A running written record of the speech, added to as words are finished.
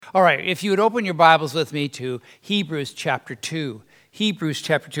All right, if you would open your Bibles with me to Hebrews chapter 2. Hebrews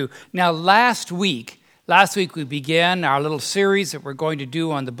chapter 2. Now, last week we began our little series that we're going to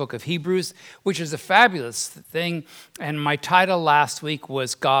do on the book of Hebrews, which is a fabulous thing. And my title last week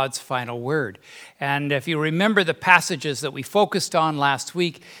was God's Final Word. And if you remember the passages that we focused on last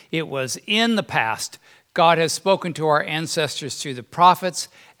week, it was in the past. God has spoken to our ancestors through the prophets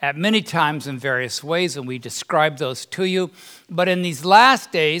at many times in various ways, and we described those to you. But in these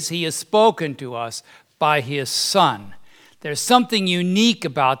last days, he has spoken to us by his Son. There's something unique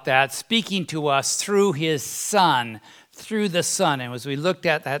about that, speaking to us through his Son, through the Son. And as we looked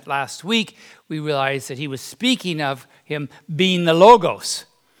at that last week, we realized that he was speaking of him being the Logos,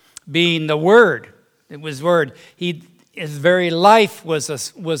 being the Word. It was Word. His very life was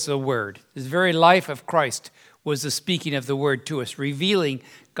a word. His very life of Christ was the speaking of the word to us, revealing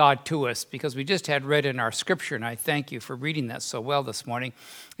God to us, because we just had read in our scripture, and I thank you for reading that so well this morning.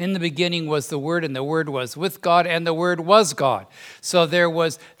 In the beginning was the Word, and the Word was with God, and the Word was God. So there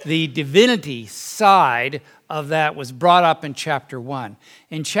was the divinity side of that was brought up in chapter 1.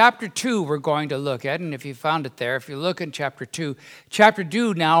 In chapter 2, we're going to look at, and if you found it there, if you look in chapter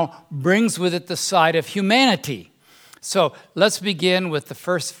 2 now brings with it the side of humanity. So let's begin with the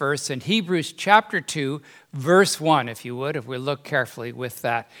first verse in Hebrews chapter 2, verse 1, if you would, if we look carefully with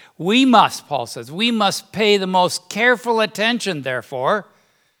that. We must, Paul says, we must pay the most careful attention, therefore,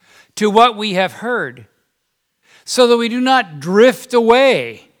 to what we have heard, so that we do not drift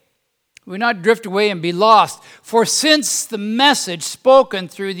away. We not drift away and be lost. For since the message spoken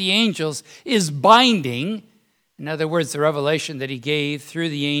through the angels is binding, in other words, the revelation that he gave through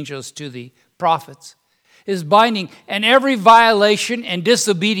the angels to the prophets, is binding, and every violation and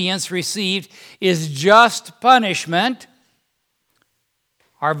disobedience received is just punishment.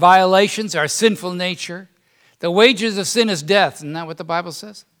 Our violations, our sinful nature. The wages of sin is death. Isn't that what the Bible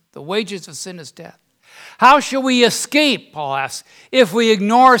says? The wages of sin is death. How shall we escape, Paul asks, if we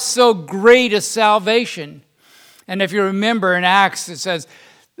ignore so great a salvation? And if you remember in Acts, it says,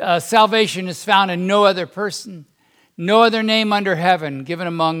 salvation is found in no other person, no other name under heaven given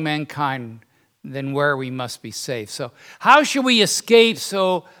among mankind than where we must be saved. So how should we escape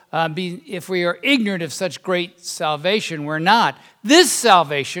if we are ignorant of such great salvation? We're not. This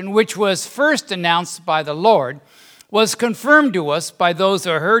salvation, which was first announced by the Lord, was confirmed to us by those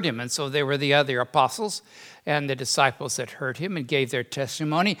who heard him. And so they were the other apostles and the disciples that heard him and gave their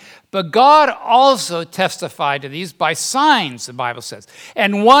testimony. But God also testified to these by signs, the Bible says,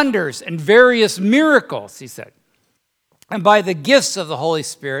 and wonders and various miracles, he said, and by the gifts of the Holy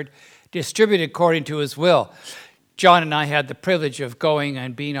Spirit distributed according to his will. John and I had the privilege of going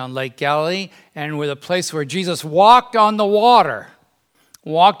and being on Lake Galilee, and we're the place where Jesus walked on the water.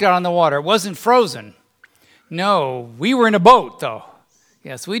 Walked out on the water. It wasn't frozen. No, we were in a boat, though.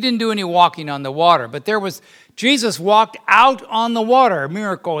 Yes, we didn't do any walking on the water, but Jesus walked out on the water. A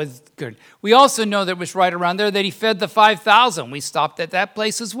miracle is good. We also know that it was right around there that he fed the 5,000. We stopped at that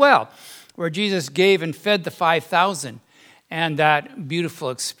place as well, where Jesus gave and fed the 5,000. And that beautiful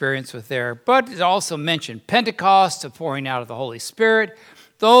experience was there. But it also mentioned Pentecost, the pouring out of the Holy Spirit.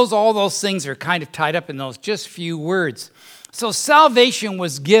 All those things are kind of tied up in those just few words. So salvation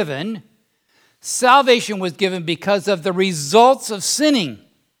was given. Salvation was given because of the results of sinning.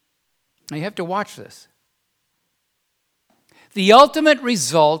 Now you have to watch this. The ultimate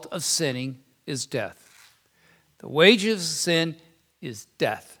result of sinning is death. The wages of sin is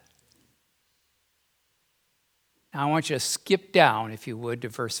death. Now, I want you to skip down, if you would, to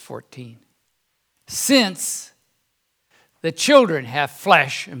verse 14. Since the children have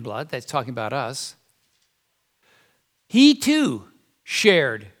flesh and blood, that's talking about us, he too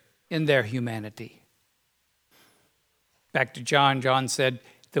shared in their humanity. Back to John, John said,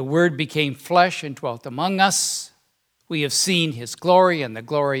 the Word became flesh and dwelt among us. We have seen his glory and the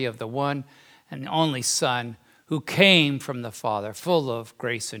glory of the one and only Son, who came from the Father, full of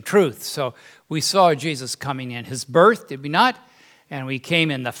grace and truth. So we saw Jesus coming in his birth, did we not? And we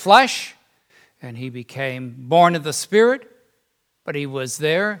came in the flesh, and he became born of the Spirit, but he was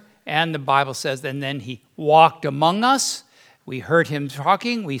there, and the Bible says, and then he walked among us. We heard him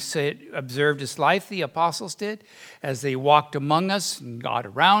talking. We observed his life, the apostles did, as they walked among us and got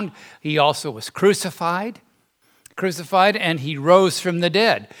around. He also was crucified, and he rose from the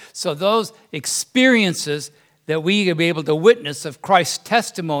dead. So those experiences that we will be able to witness of Christ's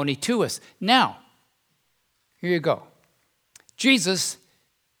testimony to us. Now, here you go. Jesus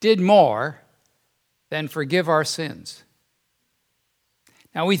did more than forgive our sins.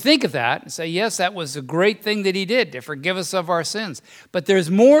 Now, we think of that and say, yes, that was a great thing that he did to forgive us of our sins. But there's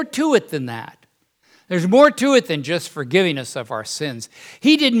more to it than that. There's more to it than just forgiving us of our sins.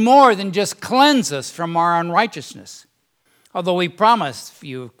 He did more than just cleanse us from our unrighteousness. Although he promised,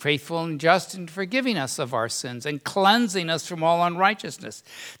 you are faithful and just in forgiving us of our sins and cleansing us from all unrighteousness.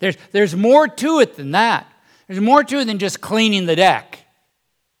 There's more to it than that. There's more to it than just cleaning the deck.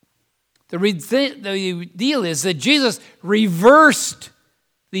 The deal is that Jesus reversed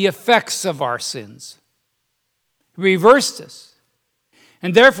the effects of our sins. He reversed us.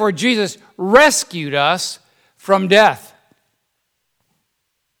 And therefore, Jesus rescued us from death.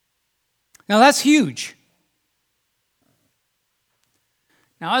 Now, that's huge.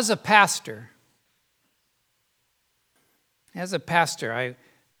 Now, as a pastor,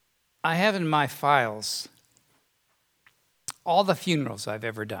 I have in my files all the funerals I've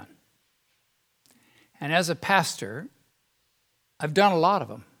ever done. And as a pastor, I've done a lot of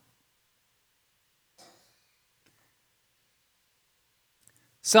them.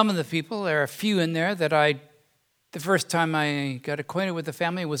 Some of the people, there are a few in there that the first time I got acquainted with the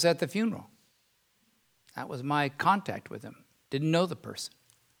family was at the funeral. That was my contact with them. Didn't know the person.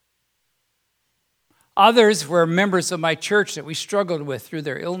 Others were members of my church that we struggled with through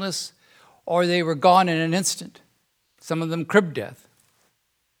their illness, or they were gone in an instant. Some of them crib death.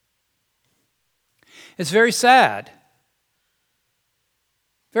 It's very sad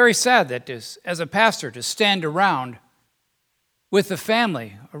that as a pastor to stand around with the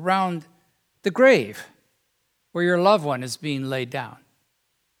family around the grave where your loved one is being laid down,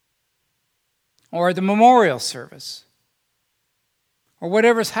 or the memorial service, or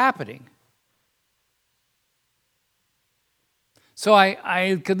whatever's happening. So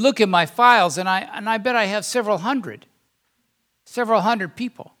I could look in my files, and I bet I have several hundred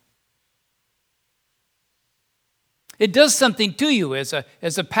people. It does something to you as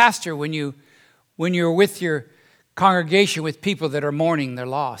a pastor when you're with your congregation with people that are mourning their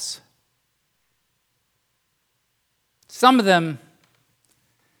loss. Some of them,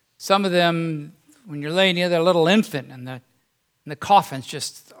 when you're laying near their little infant and the coffin's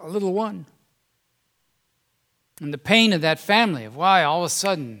just a little one. And the pain of that family of why all of a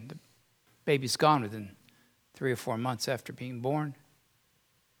sudden the baby's gone within 3 or 4 months after being born.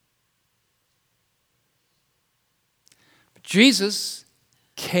 But Jesus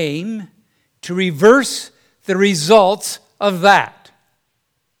came to reverse the results of that.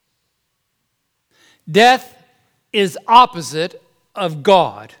 Death is opposite of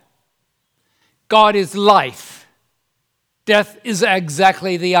God. God is life. Death is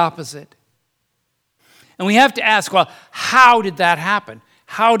exactly the opposite. And we have to ask, well, how did that happen?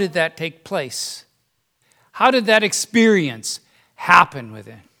 How did that take place? How did that experience happen with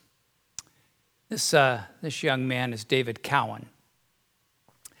it? This young man is David Cowan.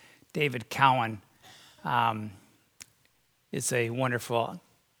 David Cowan is a wonderful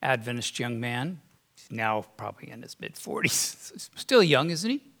Adventist young man. He's now probably in his mid-40s. Still young,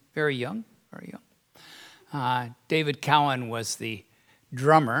 isn't he? Very young, very young. David Cowan was the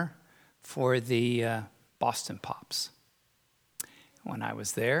drummer for the Boston Pops when I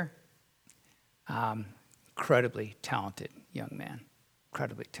was there. Incredibly talented young man,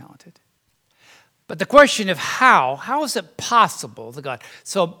 incredibly talented. But the question of how is it possible that God?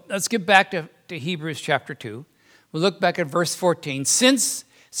 So let's get back to Hebrews chapter 2. We'll look back at verse 14. Since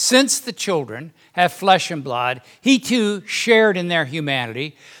the children have flesh and blood, he too shared in their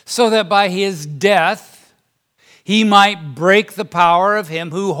humanity, so that by his death he might break the power of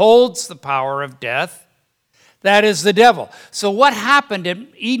him who holds the power of death, that is the devil. So what happened in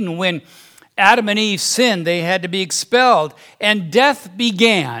Eden when Adam and Eve sinned? They had to be expelled, and death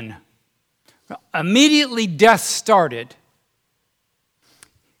began. Immediately death started.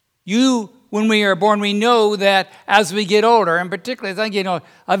 When we are born, we know that as we get older, and particularly as I get older,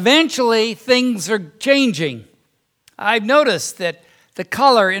 eventually things are changing. I've noticed that the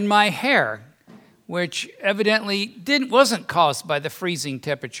color in my hair, which evidently wasn't caused by the freezing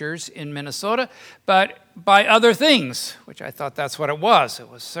temperatures in Minnesota, but by other things, which I thought that's what it was. It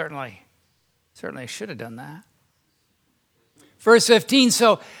was certainly should have done that. Verse 15,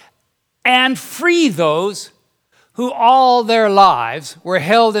 and free those who all their lives were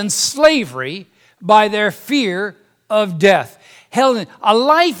held in slavery by their fear of death. Held in a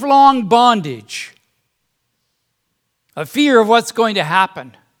lifelong bondage, a fear of what's going to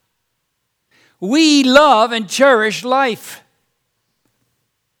happen. We love and cherish life.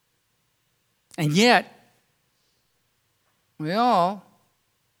 And yet, we all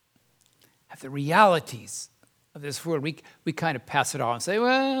have the realities of this world. We kind of pass it off and say,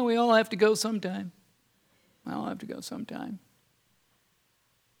 well, we all have to go sometime. We all have to go sometime.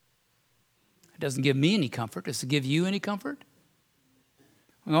 It doesn't give me any comfort. Does it give you any comfort?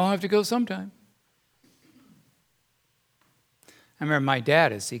 We all have to go sometime. I remember my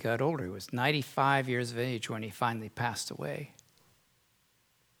dad, as he got older, he was 95 years of age when he finally passed away.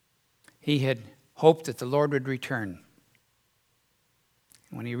 He had hoped that the Lord would return.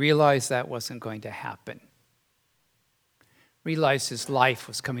 When he realized that wasn't going to happen, realized his life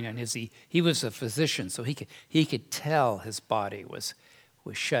was coming on his, he was a physician, so he could tell his body was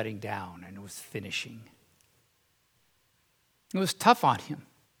shutting down and was finishing. It was tough on him,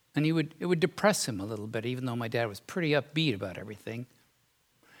 and it would depress him a little bit, even though my dad was pretty upbeat about everything.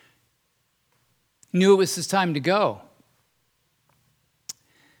 Knew it was his time to go.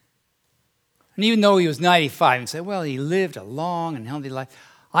 And even though he was 95 and said, well, he lived a long and healthy life,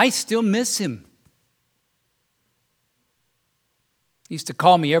 I still miss him. He used to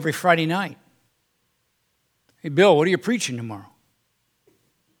call me every Friday night. Hey, Bill, what are you preaching tomorrow?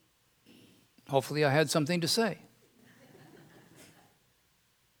 Hopefully I had something to say.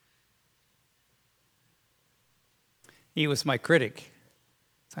 He was my critic.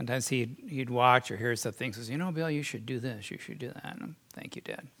 Sometimes he'd watch or hear some things and say, Bill, you should do this, you should do that. And thank you,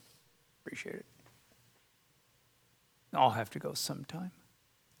 Dad. Appreciate it. I'll have to go sometime.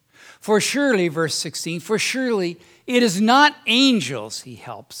 For surely, verse 16, for surely it is not angels he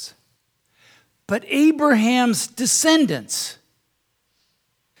helps, but Abraham's descendants.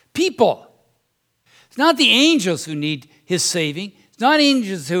 People. It's not the angels who need his saving. It's not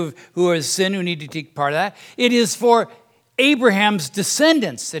angels who are sin who need to take part of that. It is for Abraham's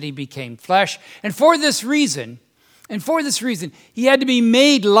descendants that he became flesh. And for this reason, he had to be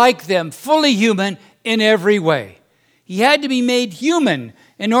made like them, fully human in every way. He had to be made human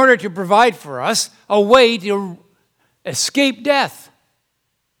in order to provide for us a way to escape death.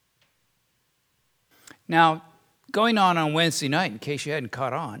 Now, going on Wednesday night, in case you hadn't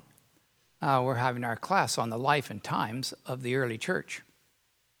caught on, we're having our class on the life and times of the early church.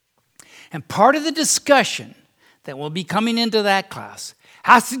 And part of the discussion that will be coming into that class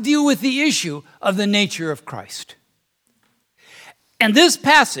has to deal with the issue of the nature of Christ. And this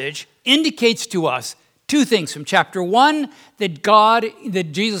passage indicates to us two things. From chapter 1, that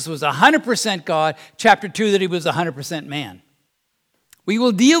Jesus was 100% God. Chapter 2, that he was 100% man. We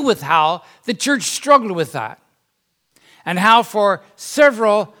will deal with how the church struggled with that. And how for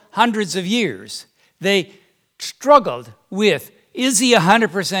several hundreds of years they struggled with, is he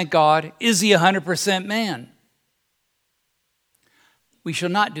 100% God? Is he 100% man? We shall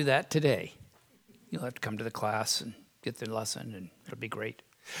not do that today. You'll have to come to the class and get the lesson, and it'll be great.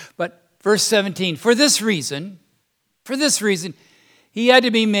 But verse 17, for this reason, he had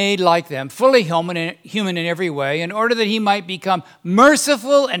to be made like them, fully human in every way, in order that he might become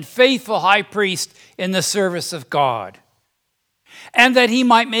merciful and faithful high priest in the service of God, and that he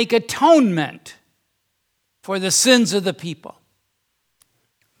might make atonement for the sins of the people.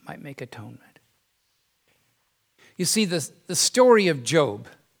 Might make atonement. You see, the story of Job,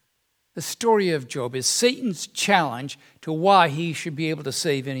 is Satan's challenge to why he should be able to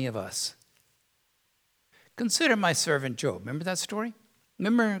save any of us. Consider my servant Job. Remember that story?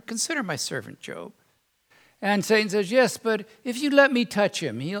 Consider my servant Job. And Satan says, yes, but if you let me touch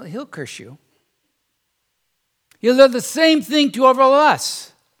him, he'll curse you. He'll do the same thing to all of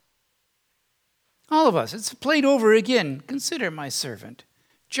us. All of us. It's played over again. Consider my servant.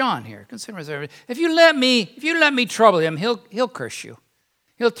 John here, consider my servant. If you let me trouble him, he'll curse you.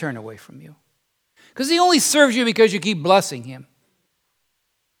 He'll turn away from you. Because he only serves you because you keep blessing him.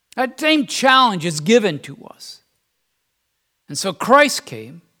 That same challenge is given to us. And so Christ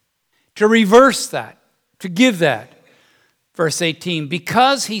came to reverse that, to give that. Verse 18,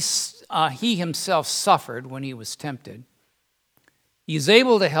 because he himself suffered when he was tempted, he is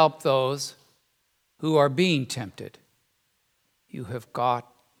able to help those who are being tempted. You have got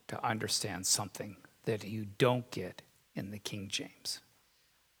to understand something that you don't get in the King James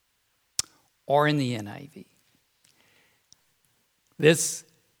or in the NIV. This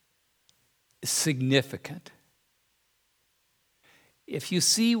is significant. If you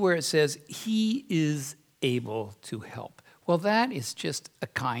see where it says, he is able to help, well, that is just a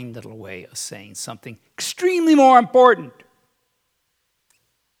kind little way of saying something extremely more important.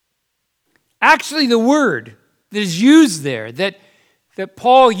 Actually, the word that is used there, that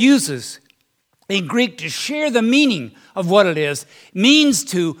Paul uses in Greek to share the meaning of what it is, means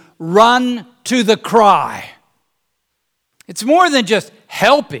to run to the cry. It's more than just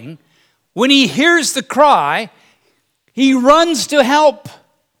helping. When he hears the cry, he runs to help.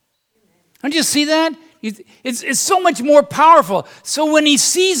 Don't you see that? It's so much more powerful. So when he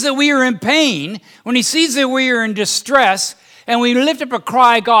sees that we are in pain, when he sees that we are in distress, and we lift up a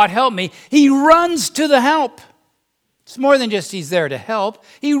cry, God help me, he runs to the help. It's more than just he's there to help.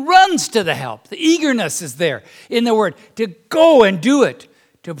 He runs to the help. The eagerness is there in the word to go and do it,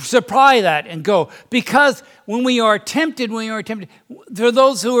 to supply that and go. Because when we are tempted, for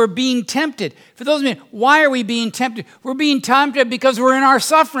those who are being tempted, for those men, why are we being tempted? We're being tempted because we're in our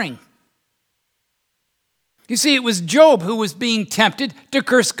suffering. You see, it was Job who was being tempted to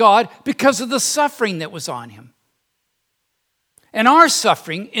curse God because of the suffering that was on him. And our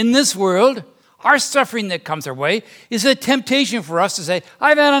suffering in this world, our suffering that comes our way, is a temptation for us to say,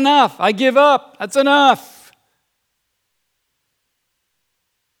 I've had enough. I give up. That's enough.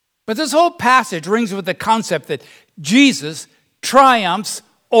 But this whole passage rings with the concept that Jesus triumphs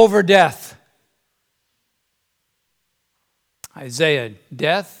over death. Isaiah,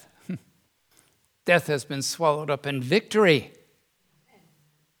 death has been swallowed up in victory.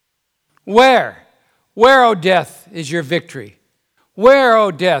 Where? Where, O death, is your victory? Where,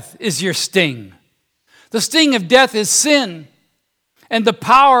 O death, is your sting? The sting of death is sin, and the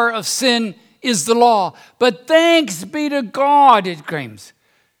power of sin is the law. But thanks be to God, it claims.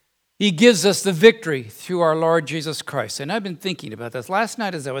 He gives us the victory through our Lord Jesus Christ. And I've been thinking about this. Last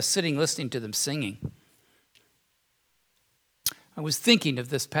night as I was sitting listening to them singing, I was thinking of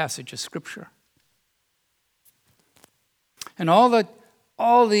this passage of Scripture. And all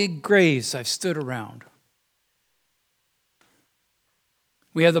the graves I've stood around.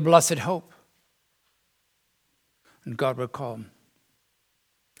 We have the blessed hope. And God will call them.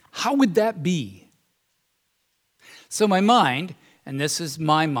 How would that be? So my mind, and this is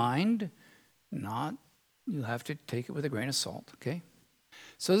my mind, you have to take it with a grain of salt, okay?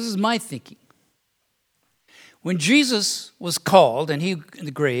 So this is my thinking. When Jesus was called and he in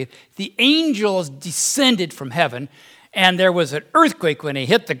the grave, the angels descended from heaven, and there was an earthquake when he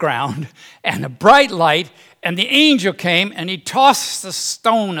hit the ground, and a bright light, and the angel came, and he tossed the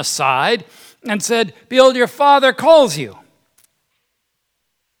stone aside and said, behold, your Father calls you.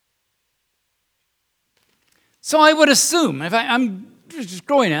 So I would assume, if I'm just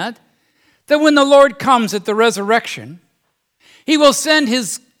going at, that when the Lord comes at the resurrection, he will send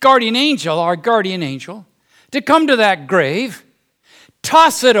his guardian angel, our guardian angel, to come to that grave,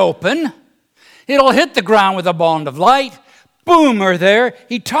 toss it open. It'll hit the ground with a bond of light. Boom, we're there.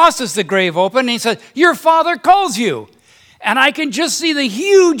 He tosses the grave open and he says, your Father calls you. And I can just see the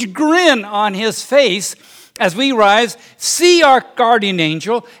huge grin on his face as we rise, see our guardian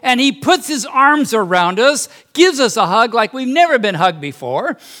angel, and he puts his arms around us, gives us a hug like we've never been hugged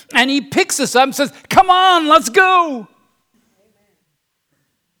before, and he picks us up and says, come on, let's go.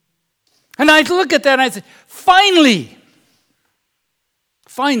 And I look at that and I say, finally,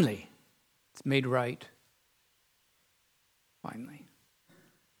 it's made right. Finally.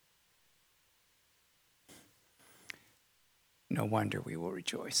 No wonder we will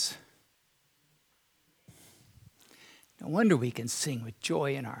rejoice. No wonder we can sing with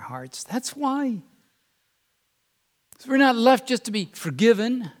joy in our hearts. That's why. So we're not left just to be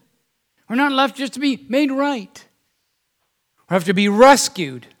forgiven. We're not left just to be made right. We have to be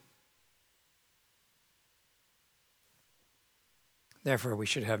rescued. Therefore, we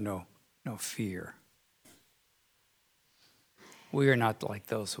should have no fear. We are not like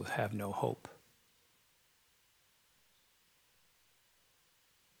those who have no hope.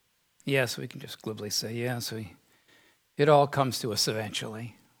 Yes, we can just glibly say, yes, it all comes to us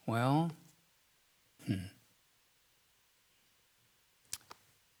eventually. Well,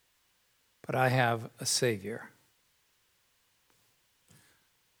 but I have a Savior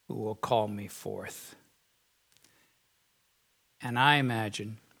who will call me forth. And I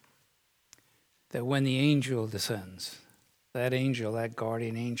imagine that when the angel descends, that angel, that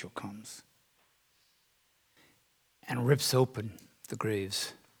guardian angel comes and rips open the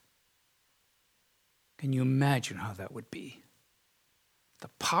graves. Can you imagine how that would be? The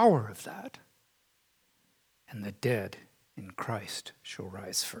power of that. And the dead in Christ shall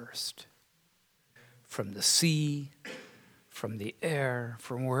rise first. From the sea, from the air,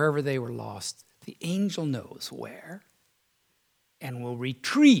 from wherever they were lost, the angel knows where and will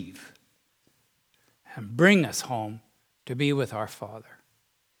retrieve and bring us home to be with our Father.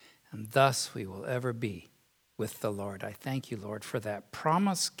 And thus we will ever be with the Lord. I thank you, Lord, for that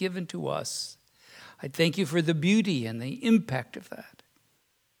promise given to us. I thank you for the beauty and the impact of that.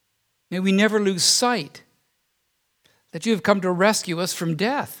 May we never lose sight that you have come to rescue us from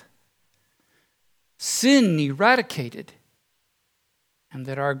death, sin eradicated, and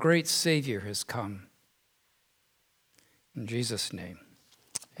that our great Savior has come. In Jesus' name,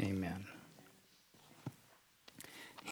 amen.